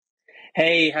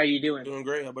Hey, how you doing? Doing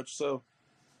great. How about yourself?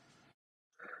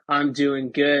 I'm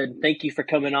doing good. Thank you for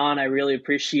coming on. I really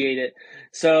appreciate it.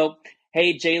 So,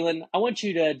 hey, Jaelen, I want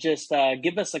you to just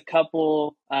give us a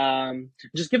couple,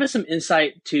 just give us some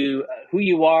insight to who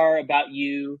you are, about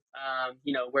you,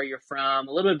 where you're from,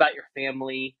 a little bit about your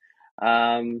family,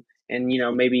 and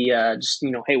maybe just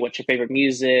hey, what's your favorite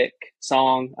music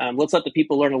song? Let's let the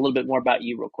people learn a little bit more about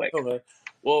you real quick. Okay.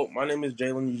 Well, my name is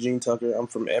Jaelen Eugene Tucker. I'm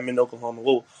from Edmond, Oklahoma.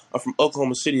 Well, I'm from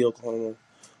Oklahoma City, Oklahoma,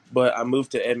 but I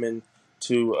moved to Edmond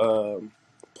to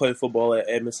play football at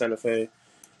Edmond Santa Fe.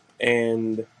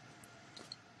 And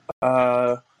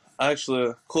uh, actually,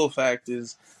 a cool fact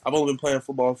is I've only been playing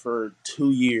football for 2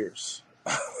 years.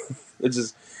 It's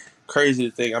just crazy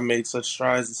to think I made such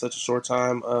strides in such a short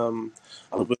time. I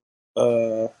was with,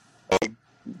 uh,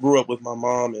 grew up with my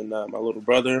mom and my little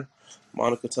brother,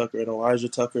 Monica Tucker and Elijah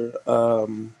Tucker. I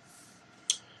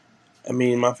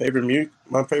mean, my favorite music.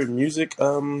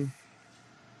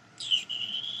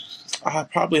 I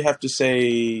probably have to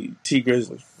say T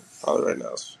Grizzly. Probably right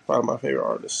now, it's probably my favorite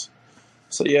artist.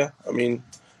 So yeah, I mean,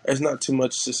 there's not too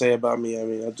much to say about me. I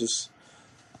mean,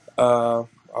 uh, I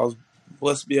was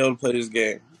blessed to be able to play this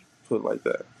game. Put it like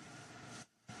that.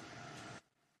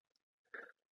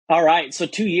 All right, so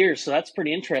 2 years, so that's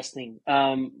pretty interesting.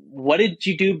 What did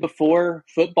you do before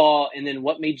football, and then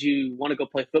what made you want to go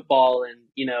play football? And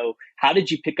how did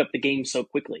you pick up the game so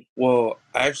quickly? Well,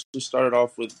 I actually started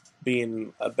off with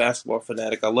being a basketball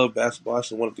fanatic. I love basketball. I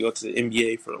actually wanted to go to the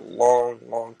NBA for a long,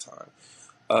 long time.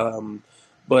 Um,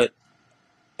 but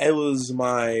it was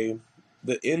the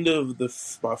end of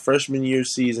my freshman year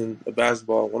season of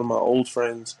basketball. One of my old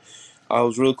friends, I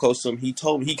was real close to him. He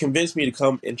convinced me to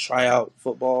come and try out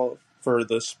football for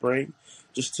the spring,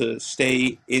 just to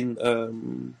stay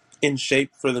in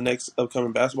shape for the next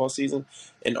upcoming basketball season.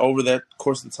 And over that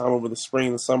course of the time, over the spring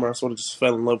and the summer, I sort of just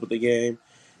fell in love with the game,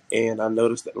 and I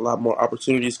noticed that a lot more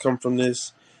opportunities come from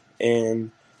this,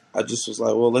 and I just was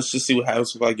like, well, let's just see what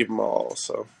happens if I give them all.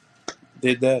 So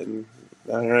did that, and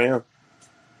now here I am.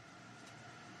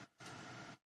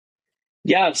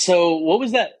 Yeah, so what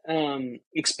was that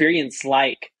experience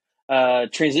like,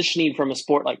 transitioning from a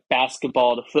sport like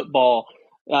basketball to football?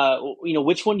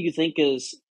 Which one do you think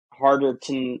is harder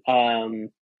to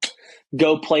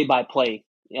go play by play,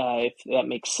 if that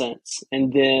makes sense?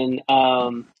 And then,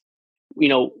 you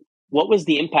know, what was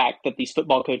the impact that these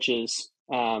football coaches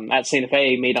at Santa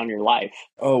Fe made on your life?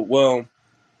 Oh well,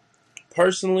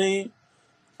 personally,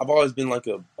 I've always been like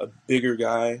a bigger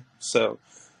guy, so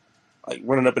like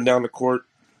running up and down the court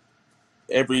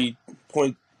every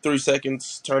point 3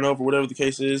 seconds, turnover, whatever the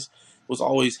case is, was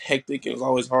always hectic. It was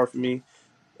always hard for me.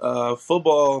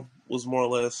 Football was more or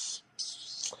less.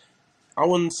 I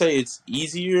wouldn't say it's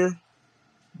easier,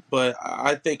 but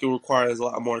I think it requires a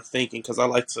lot more thinking because I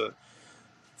like to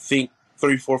think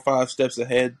 3, 4, 5 steps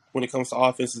ahead when it comes to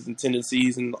offenses and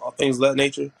tendencies and things of that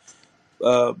nature.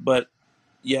 But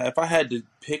yeah, if I had to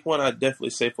pick one, I'd definitely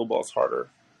say football's harder.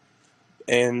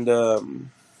 And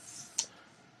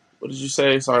what did you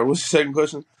say? Sorry, what's your second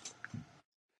question?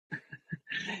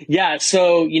 Yeah,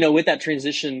 so with that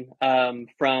transition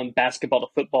from basketball to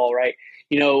football, right?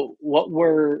 What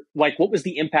was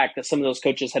the impact that some of those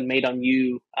coaches had made on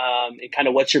you, and kind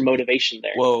of what's your motivation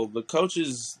there? Well, the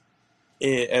coaches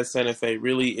at Santa Fe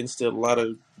really instilled a lot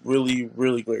of really,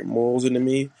 really great morals into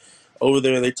me. Over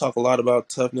there, they talk a lot about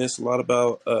toughness, a lot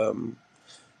about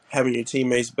having your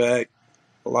teammates back,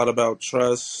 a lot about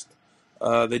trust.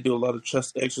 They do a lot of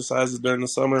trust exercises during the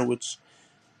summer, which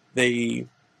they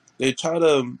they try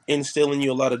to instill in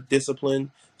you a lot of discipline,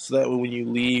 so that way when you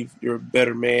leave, you're a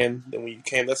better man than when you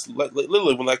came. That's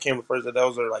literally when I came the first day. That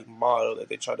was their like motto that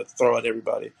they try to throw at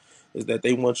everybody, is that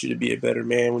they want you to be a better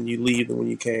man when you leave than when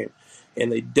you came,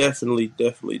 and they definitely,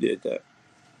 definitely did that.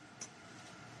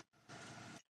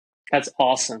 That's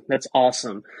awesome. That's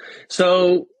awesome.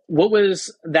 So, what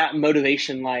was that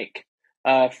motivation like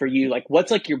for you? Like, what's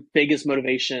like your biggest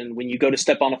motivation when you go to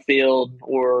step on a field,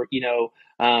 or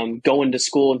going to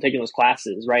school and taking those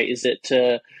classes? Right? Is it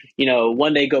to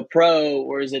one day go pro,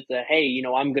 or is it the hey,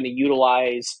 I'm going to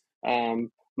utilize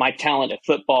my talent at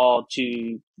football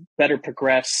to better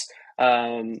progress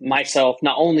myself,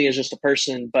 not only as just a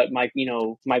person, but my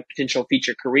potential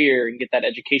future career, and get that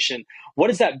education? What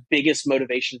is that biggest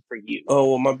motivation for you?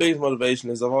 Oh well, my biggest motivation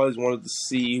is I've always wanted to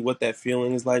see what that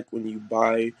feeling is like when you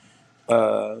buy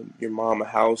your mom a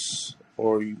house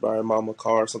or you buy your mom a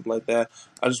car or something like that.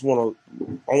 I want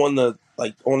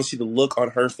to see the look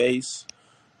on her face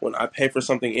when I pay for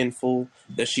something in full,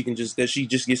 that she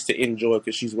just gets to enjoy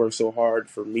because she's worked so hard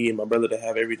for me and my brother to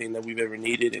have everything that we've ever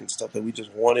needed and stuff that we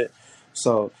just wanted.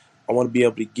 So I want to be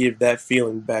able to give that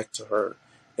feeling back to her,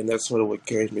 and that's sort of what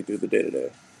carries me through the day to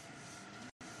day.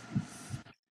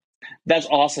 That's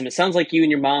awesome. It sounds like you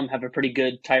and your mom have a pretty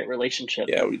good, tight relationship.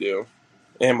 Yeah, we do,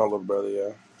 and my little brother.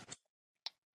 Yeah.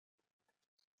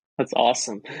 That's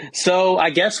awesome. So I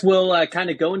guess we'll kind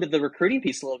of go into the recruiting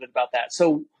piece a little bit about that.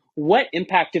 So what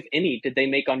impact, if any, did they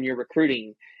make on your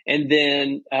recruiting? And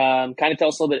then kind of tell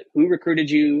us a little bit who recruited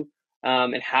you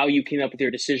and how you came up with your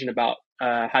decision about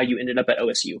how you ended up at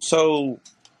OSU. So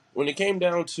when it came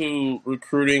down to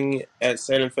recruiting at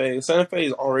Santa Fe is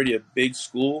already a big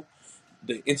school.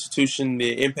 The institution,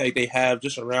 the impact they have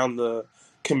just around the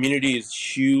community is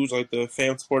huge. Like the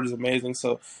fan support is amazing.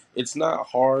 So it's not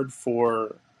hard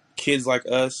for kids like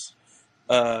us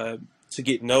to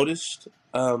get noticed.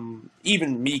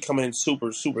 Even me coming in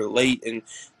super, super late and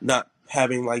not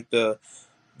having like the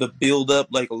build up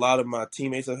like a lot of my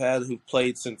teammates have had who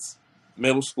played since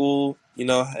middle school,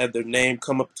 had their name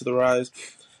come up to the rise.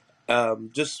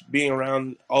 Just being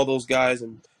around all those guys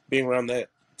and being around that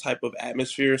type of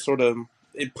atmosphere sort of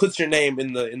it puts your name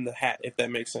in the hat, if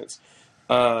that makes sense.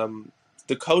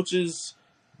 The coaches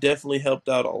definitely helped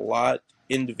out a lot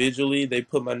individually. They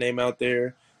put my name out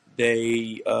there.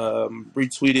 They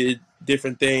retweeted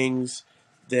different things.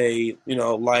 They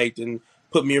liked and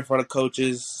put me in front of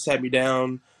coaches, sat me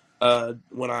down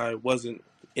when I wasn't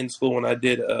in school. When I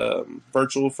did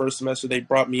virtual first semester, they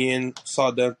brought me in,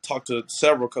 saw them, talked to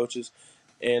several coaches,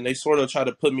 and they sort of tried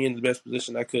to put me in the best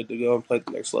position I could to go and play at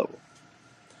the next level.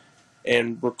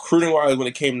 And recruiting wise, when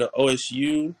it came to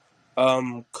OSU,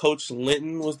 Coach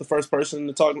Linton was the first person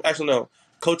to talk. Actually, no,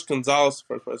 Coach Gonzalez was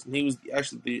the first person. He was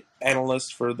actually the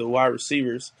analyst for the wide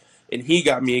receivers, and he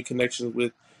got me in connection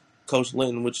with Coach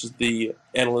Linton, which is the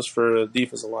analyst for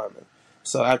defensive linemen.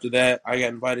 So after that, I got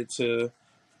invited to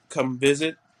come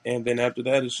visit, and then after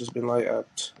that, it's just been like,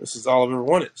 this is all I've ever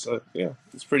wanted. So yeah,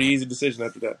 it's a pretty easy decision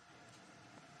after that.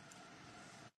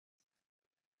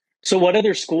 So what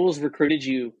other schools recruited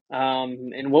you?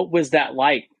 And what was that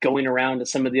like going around to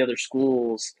some of the other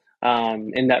schools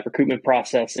in that recruitment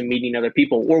process and meeting other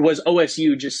people? Or was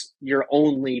OSU just your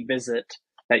only visit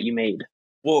that you made?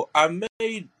 Well, I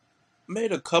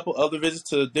made a couple other visits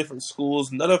to different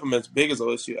schools. None of them as big as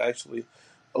OSU. Actually,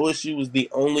 OSU was the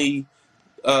only.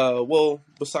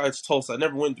 Besides Tulsa, I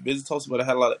never went to visit Tulsa, but I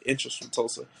had a lot of interest from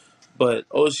Tulsa. But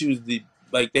OSU was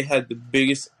they had the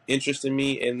biggest interest in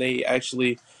me, and they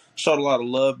actually showed a lot of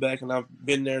love back. And I've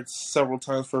been there several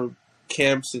times for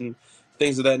camps and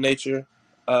things of that nature.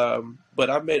 But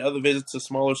I've made other visits to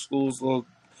smaller schools, little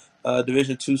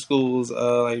Division two schools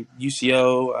like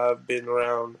UCO. I've been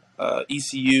around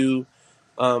ECU.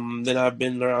 Then I've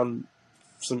been around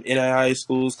some NII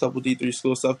schools, couple D3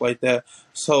 schools, stuff like that.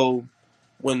 So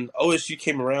when OSU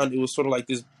came around, it was sort of like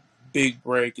this big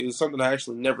break. It was something I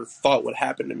actually never thought would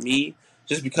happen to me,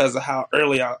 just because of how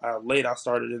late I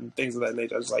started and things of that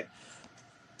nature. I was like,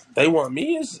 they want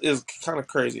me is kind of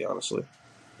crazy, honestly.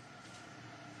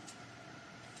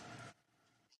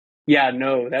 Yeah,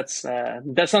 no, that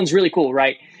sounds really cool,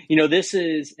 right? This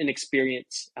is an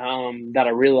experience that I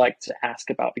really like to ask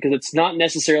about because it's not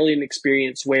necessarily an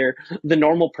experience where the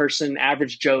normal person,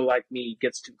 average Joe like me,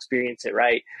 gets to experience it,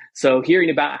 right? So hearing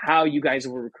about how you guys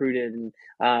were recruited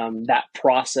and that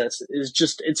process is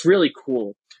it's really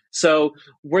cool. So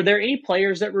were there any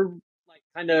players that were like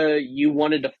kind of you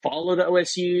wanted to follow to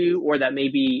OSU or that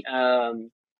maybe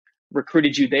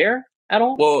recruited you there at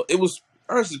all? Well, it was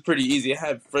honestly pretty easy. I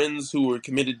had friends who were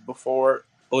committed before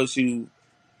OSU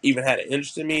even had an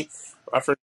interest in me. My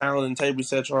friends Alan and Tabry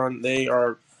Cetron, they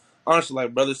are honestly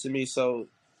like brothers to me. So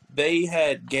they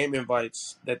had game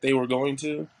invites that they were going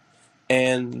to,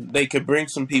 and they could bring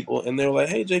some people. And they were like,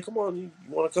 "Hey Jay, come on, you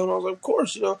want to come?" I was like, "Of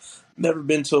course." Never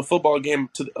been to a football game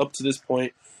up to this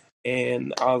point,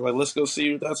 and I was like, "Let's go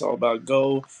see what that's all about."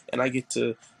 Go, and I get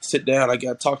to sit down. I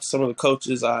got to talk to some of the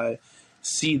coaches. I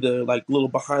see the like little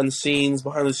behind the scenes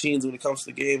when it comes to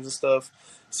the games and stuff.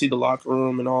 See the locker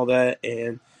room and all that,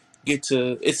 and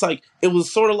it's like it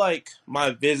was sort of like my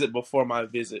visit before my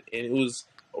visit, and it was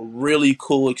a really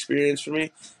cool experience for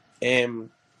me. And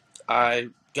I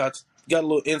got a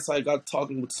little insight, got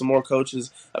talking with some more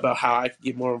coaches about how I could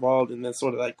get more involved, and then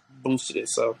sort of like boosted it.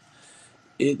 So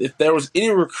if there was any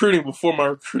recruiting before my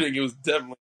recruiting, it was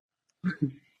definitely.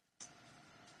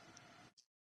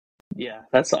 Yeah,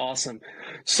 that's awesome.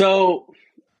 So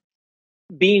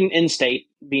being in state,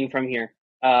 being from here,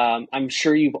 I'm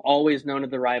sure you've always known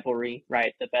of the rivalry,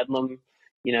 right? The Bedlam,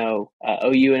 OU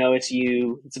and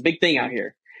OSU. It's a big thing out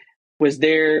here. Was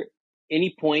there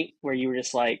any point where you were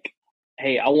just like,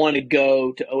 hey, I want to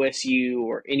go to OSU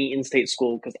or any in-state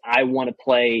school because I want to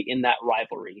play in that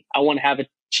rivalry. I want to have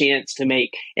chance to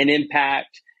make an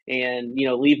impact and,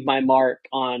 leave my mark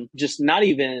on just not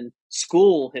even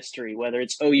school history, whether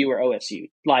it's OU or OSU,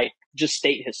 like just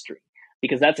state history,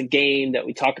 because that's a game that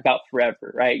we talk about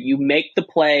forever, right? You make the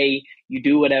play, you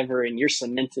do whatever, and you're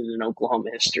cemented in Oklahoma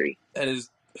history. That is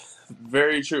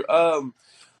very true.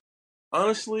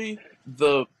 Honestly,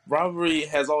 the rivalry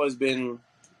has always been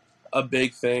a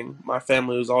big thing. My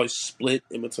family was always split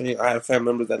in between. I have family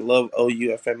members that love OU,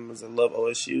 I have family members that love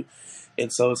OSU,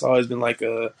 and so it's always been like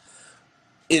a,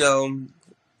 you know,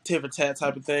 tit for tat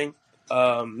type of thing.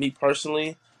 Me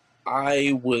personally,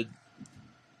 I would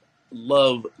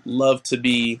love to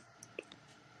be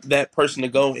that person to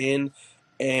go in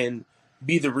and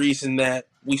be the reason that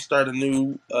we start a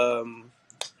new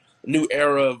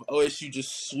era of OSU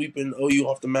just sweeping OU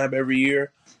off the map every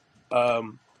year.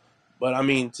 Um, but I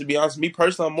mean, to be honest, me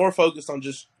personally, I'm more focused on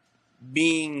just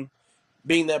being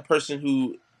that person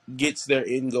who gets their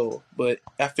end goal. But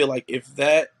I feel like if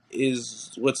that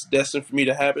is what's destined for me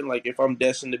to happen, like if I'm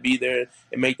destined to be there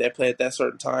and make that play at that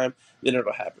certain time, then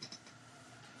it'll happen.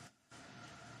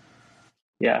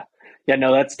 Yeah. Yeah,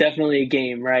 no, that's definitely a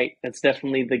game, right? That's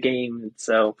definitely the game. And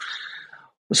so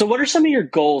what are some of your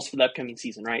goals for the upcoming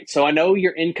season, right? So I know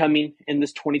you're incoming in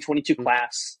this 2022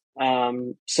 class.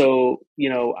 So,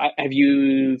 have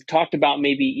you talked about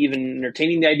maybe even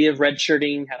entertaining the idea of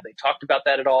redshirting? Have they talked about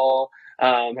that at all?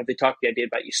 Have they talked the idea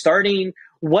about you starting?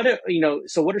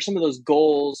 So what are some of those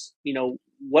goals?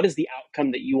 What is the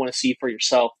outcome that you want to see for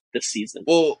yourself this season?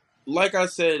 Well, like I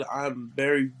said, I'm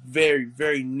very, very,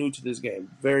 very new to this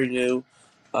game. Very new.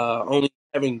 Only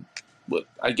having what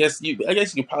I guess you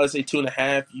could probably say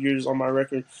 2.5 years on my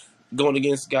record, going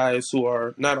against guys who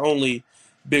are not only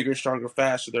bigger, stronger,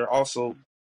 faster, they're also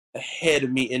ahead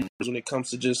of me in when it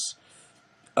comes to just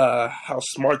how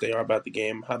smart they are about the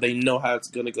game, how they know how it's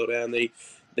gonna go down.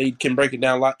 They can break it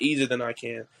down a lot easier than I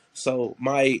can. So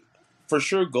my for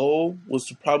sure goal was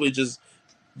to probably just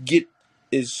get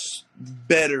is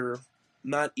better,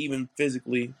 not even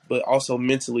physically, but also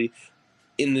mentally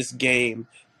in this game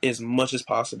as much as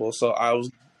possible. So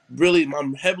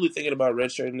I'm heavily thinking about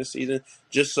redshirting this season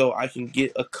just so I can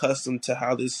get accustomed to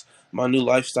how my new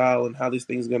lifestyle and how this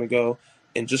thing's going to go,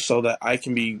 and just so that I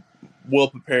can be well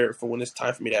prepared for when it's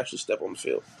time for me to actually step on the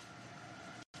field.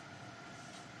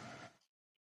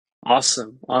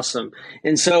 Awesome. Awesome.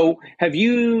 And so have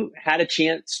you had a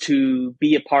chance to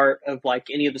be a part of like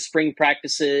any of the spring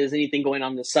practices, anything going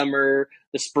on in the summer,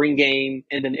 the spring game?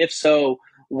 And then if so,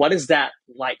 what is that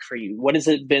like for you? What has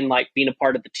it been like being a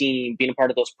part of the team, being a part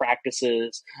of those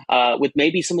practices, with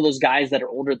maybe some of those guys that are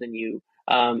older than you?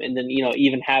 And then,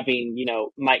 even having,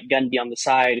 Mike Gundy on the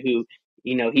side who,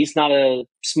 he's not a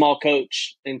small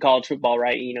coach in college football,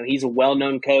 right? He's a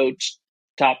well-known coach,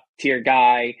 top tier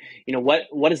guy.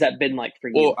 What has that been like for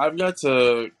Well, you? I've got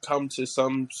to come to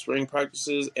some spring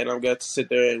practices, and I've got to sit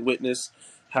there and witness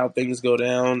how things go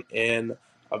down. And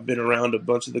I've been around a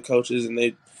bunch of the coaches, and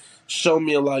they show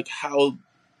me like how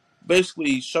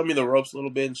basically show me the ropes a little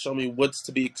bit and show me what's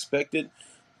to be expected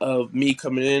of me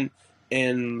coming in.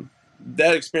 And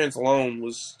that experience alone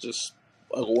was just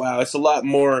like, wow, it's a lot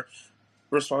more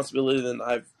responsibility than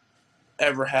I've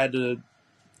ever had to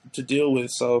deal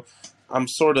with. So I'm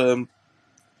sort of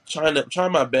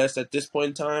trying my best at this point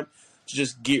in time to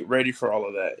just get ready for all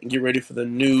of that and get ready for the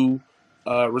new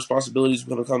responsibilities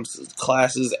when it comes to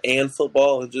classes and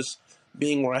football, and just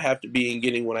being where I have to be and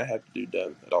getting what I have to do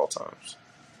done at all times.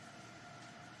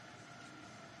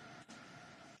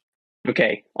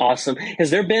 Okay, awesome. Has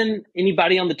there been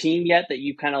anybody on the team yet that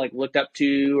you kind of like looked up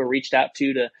to or reached out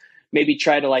to maybe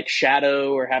try to like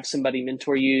shadow or have somebody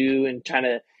mentor you and kind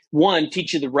of one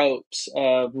teach you the ropes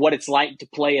of what it's like to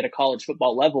play at a college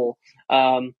football level,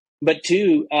 but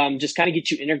two, just kind of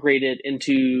get you integrated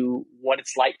into what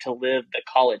it's like to live the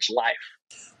college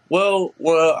life? Well,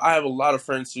 I have a lot of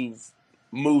friends who've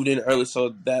moved in early,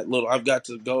 so that little I've got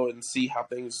to go and see how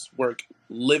things work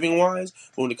living wise.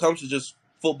 But when it comes to just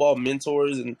football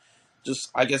mentors and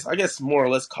just I guess more or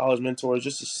less college mentors,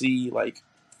 just to see like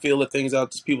feel the things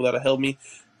out, just people that have helped me.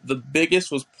 The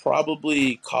biggest was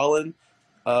probably Colin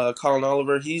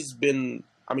Oliver. He's been,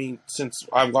 I mean, since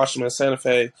I've watched him at Santa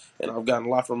Fe, and I've gotten a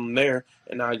lot from him there,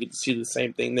 and now I get to see the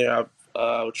same thing there.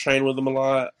 I've trained with him a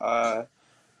lot.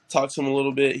 Talked to him a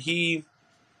little bit.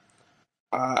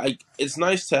 It's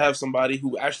nice to have somebody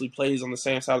who actually plays on the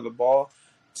same side of the ball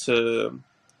to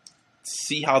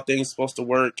see how things are supposed to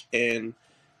work, and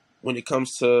when it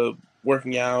comes to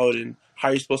working out and how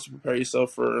you're supposed to prepare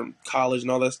yourself for college and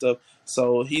all that stuff.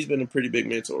 So he's been a pretty big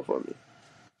mentor for me.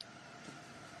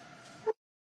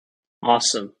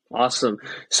 Awesome. Awesome.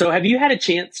 So have you had a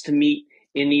chance to meet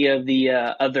any of the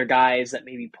other guys that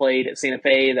maybe played at Santa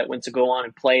Fe that went to go on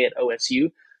and play at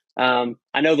OSU.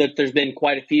 I know that there's been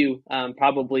quite a few.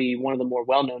 Probably one of the more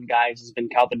well-known guys has been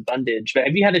Calvin Bundage. But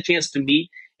have you had a chance to meet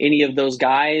any of those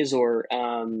guys, or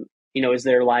is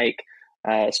there like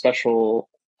a special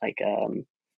like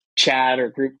chat or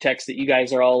group text that you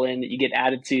guys are all in that you get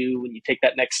added to when you take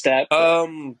that next step?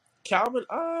 Calvin,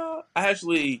 I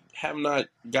actually have not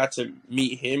got to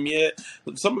meet him yet.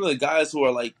 Some of the guys who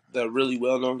are like the really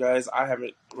well-known guys, I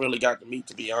haven't really got to meet,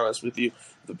 to be honest with you.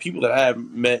 The people that I have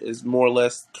met is more or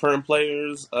less current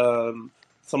players, some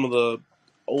of the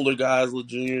older guys, the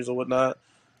juniors or whatnot.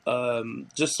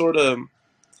 Just sort of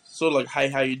like, hi,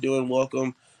 how you doing?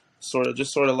 Welcome. Sort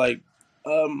of like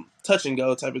touch and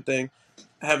go type of thing.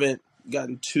 I haven't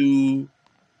gotten too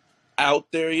out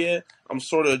there yet. I'm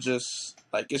sort of just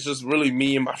like, it's just really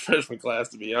me and my freshman class,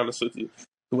 to be honest with you,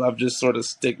 who I've just sort of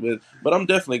stick with. But I'm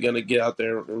definitely going to get out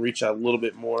there and reach out a little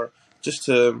bit more just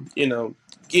to,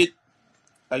 get,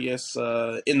 I guess,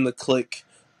 in the clique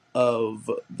of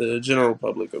the general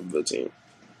public of the team.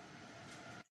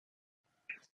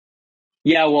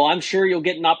 Yeah, well, I'm sure you'll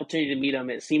get an opportunity to meet them.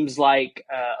 It seems like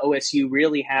OSU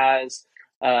really has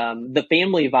the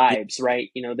family vibes, right?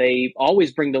 They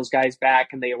always bring those guys back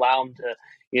and they allow them to,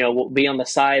 be on the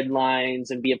sidelines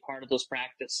and be a part of those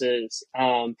practices,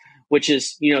 which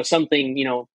is,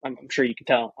 something, I'm sure you can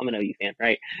tell. I'm an OU fan,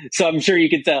 right? So I'm sure you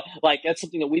can tell, like, that's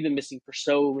something that we've been missing for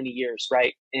so many years,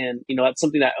 right? And, that's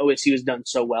something that OSU has done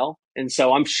so well. And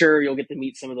so I'm sure you'll get to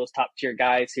meet some of those top tier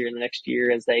guys here in the next year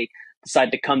as they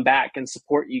decide to come back and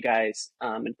support you guys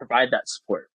and provide that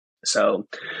support. So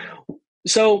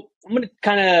I'm going to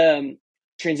kind of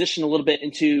transition a little bit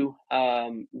into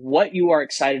what you are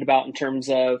excited about in terms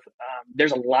of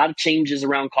there's a lot of changes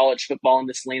around college football in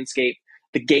this landscape.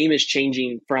 The game is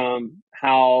changing from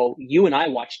how you and I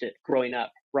watched it growing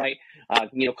up, right?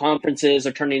 Conferences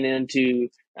are turning into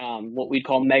what we'd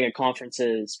call mega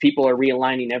conferences. People are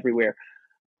realigning everywhere.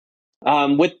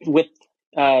 With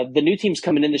the new teams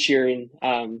coming in this year in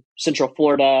Central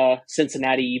Florida,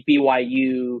 Cincinnati,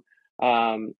 BYU,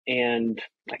 and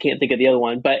I can't think of the other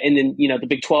one. And then, the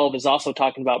Big 12 is also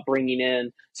talking about bringing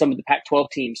in some of the Pac-12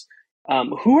 teams.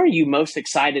 Who are you most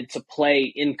excited to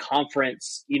play in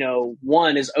conference?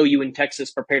 One, as OU and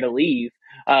Texas prepare to leave,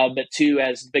 but two,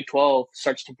 as the Big 12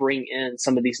 starts to bring in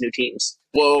some of these new teams.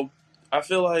 Well, I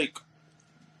think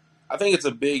it's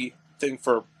a big thing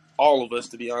for all of us,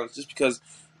 to be honest, just because,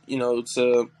 it's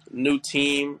a new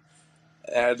team.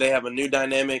 They have a new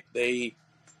dynamic. They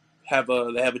have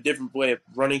a different way of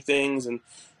running things, and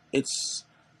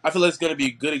I feel like it's going to be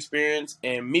a good experience.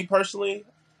 And me personally,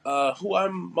 who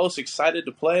I'm most excited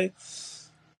to play,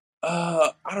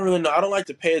 I don't really know. I don't like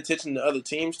to pay attention to other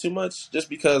teams too much, just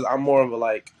because I'm more of a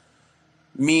like,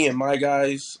 me and my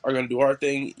guys are going to do our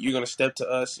thing. You're going to step to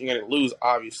us. You're going to lose,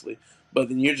 obviously. But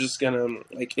then you're just going to,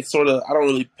 like, it's sort of, I don't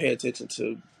really pay attention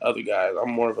to other guys.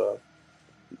 I'm more of a,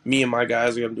 me and my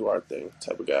guys are going to do our thing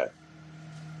type of guy.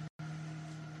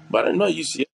 But I didn't know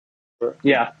UCF.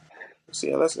 Yeah. See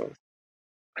how that's going.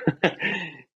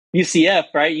 UCF,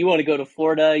 right? You want to go to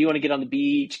Florida. You want to get on the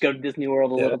beach, go to Disney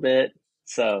World a little bit.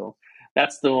 So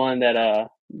that's the one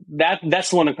that's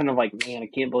the one I'm kind of like, man, I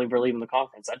can't believe we're leaving the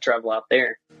conference. I'd travel out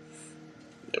there.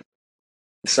 Yep.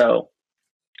 So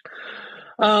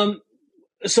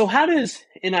how does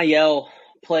NIL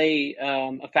play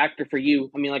a factor for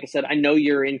you? I mean, like I said, I know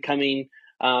you're incoming,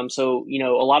 so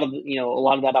a lot of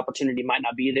that opportunity might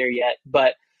not be there yet.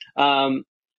 But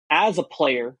as a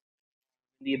player,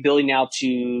 the ability now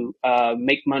to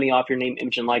make money off your name,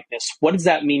 image, and likeness, what does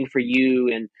that mean for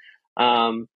you? And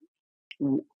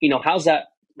how's that?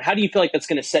 How do you feel like that's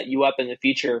going to set you up in the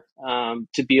future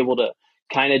to be able to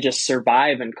kind of just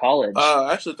survive in college?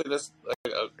 I actually think that's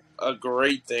like a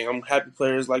great thing. I'm happy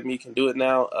players like me can do it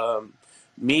now.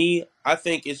 I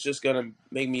think it's just going to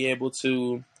make me able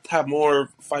to have more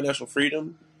financial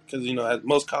freedom because,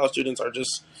 most college students are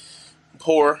just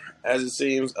poor, as it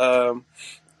seems.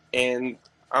 And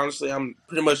honestly, I'm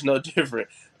pretty much no different.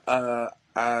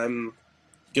 I'm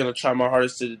going to try my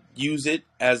hardest to use it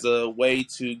as a way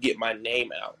to get my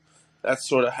name out. That's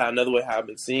sort of another way how I've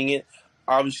been seeing it.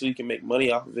 Obviously, you can make money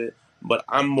off of it, but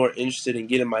I'm more interested in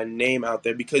getting my name out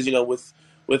there because,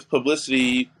 with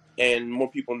publicity and more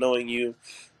people knowing you,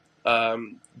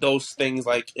 those things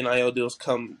like NIL deals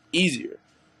come easier.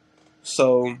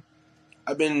 So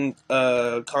I've been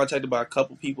contacted by a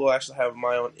couple people. I actually have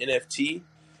my own NFT.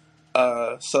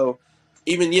 So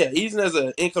even as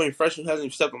an incoming freshman who hasn't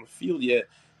even stepped on the field yet,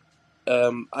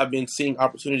 I've been seeing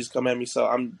opportunities come at me. So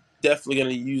I'm definitely going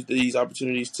to use these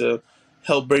opportunities to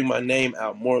help bring my name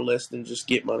out more or less than just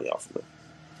get money off of it.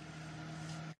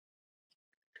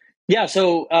 Yeah.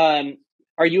 So,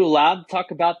 are you allowed to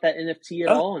talk about that NFT at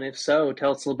Uh, all? And if so,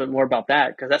 tell us a little bit more about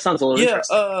that because that sounds a little yeah,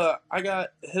 interesting. I got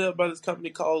hit up by this company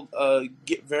called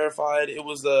Get Verified. It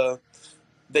was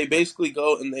they basically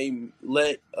go and they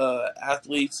let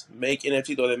athletes make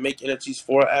NFTs, or they make NFTs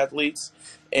for athletes,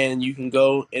 and you can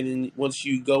go and then once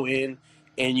you go in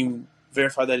and you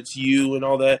verify that it's you and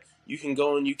all that, you can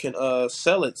go and you can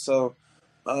sell it. So,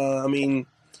 I mean,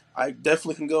 I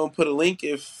definitely can go and put a link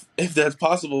if that's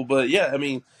possible. But yeah, I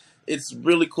mean, it's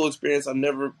really cool experience. I've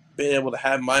never been able to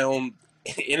have my own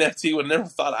NFT. Would never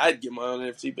thought I'd get my own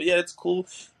NFT. But yeah, it's cool.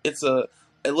 It's a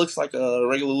it looks like a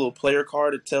regular little player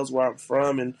card. It tells where I'm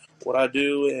from and what I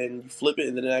do, and you flip it,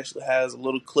 and then it actually has a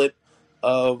little clip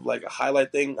of like a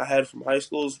highlight thing I had from high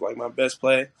school. It's like my best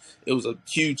play. It was a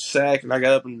huge sack, and I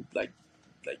got up and like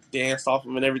danced off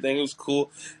him and everything. It was cool.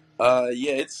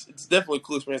 Yeah, it's definitely a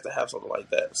cool experience to have something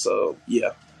like that. So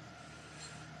yeah.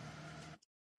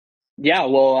 Yeah,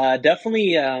 well,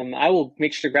 definitely. I will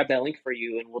make sure to grab that link for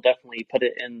you, and we'll definitely put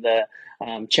it in the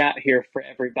chat here for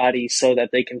everybody so that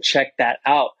they can check that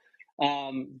out.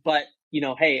 But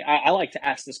hey, I like to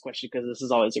ask this question because this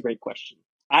is always a great question.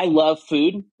 I love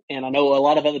food, and I know a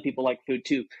lot of other people like food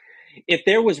too. If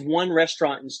there was one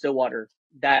restaurant in Stillwater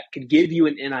that could give you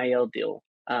an NIL deal,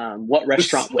 what It's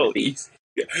restaurant would it so be? easy.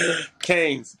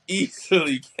 Canes,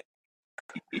 easily.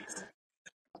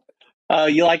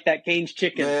 You like that Cane's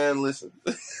chicken? Man, listen.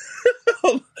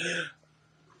 I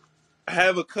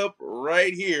have a cup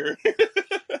right here.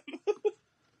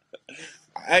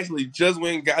 I actually just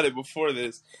went and got it before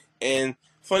this. And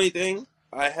funny thing,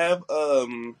 I have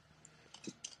one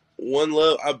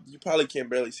love. You probably can't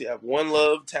barely see. I have one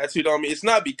love tattooed on me. It's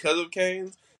not because of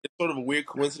Canes. It's sort of a weird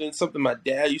coincidence. Something my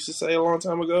dad used to say a long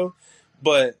time ago,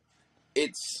 but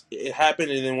it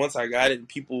happened. And then once I got it, and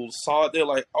people saw it, they're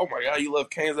like, "Oh my god, you love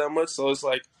Canes that much?" So it's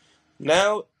like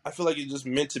now I feel like it's just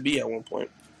meant to be at one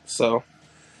point. So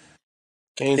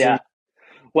Canes and Yeah.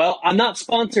 Well, I'm not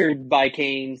sponsored by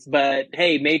Canes, but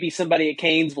hey, maybe somebody at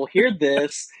Canes will hear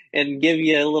this and give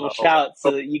you a little oh, shout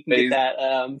so that you can get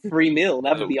amazing. that free meal. That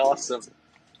That would would be be awesome. amazing.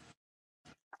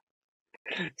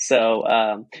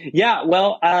 So, yeah,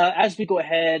 well, as we go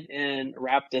ahead and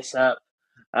wrap this up,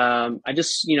 I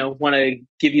just, want to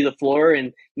give you the floor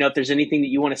and, if there's anything that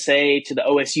you want to say to the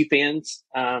OSU fans,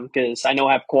 because I know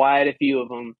I have quite a few of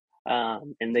them,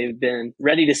 and they've been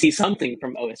ready to see something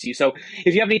from OSU. So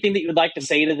if you have anything that you would like to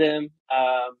say to them,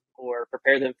 or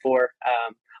prepare them for,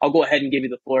 I'll go ahead and give you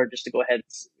the floor just to go ahead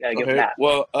and give them Okay. that.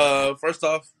 Well, first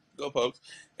off, go Pokes,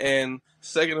 and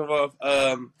second of all,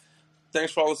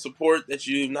 thanks for all the support that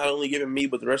you've not only given me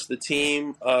but the rest of the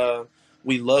team.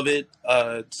 We love it.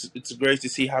 It's great to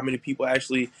see how many people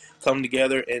actually come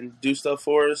together and do stuff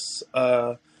for us.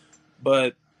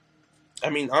 But I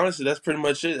mean, honestly, that's pretty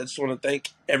much it. I just want to thank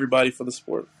everybody for the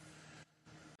support.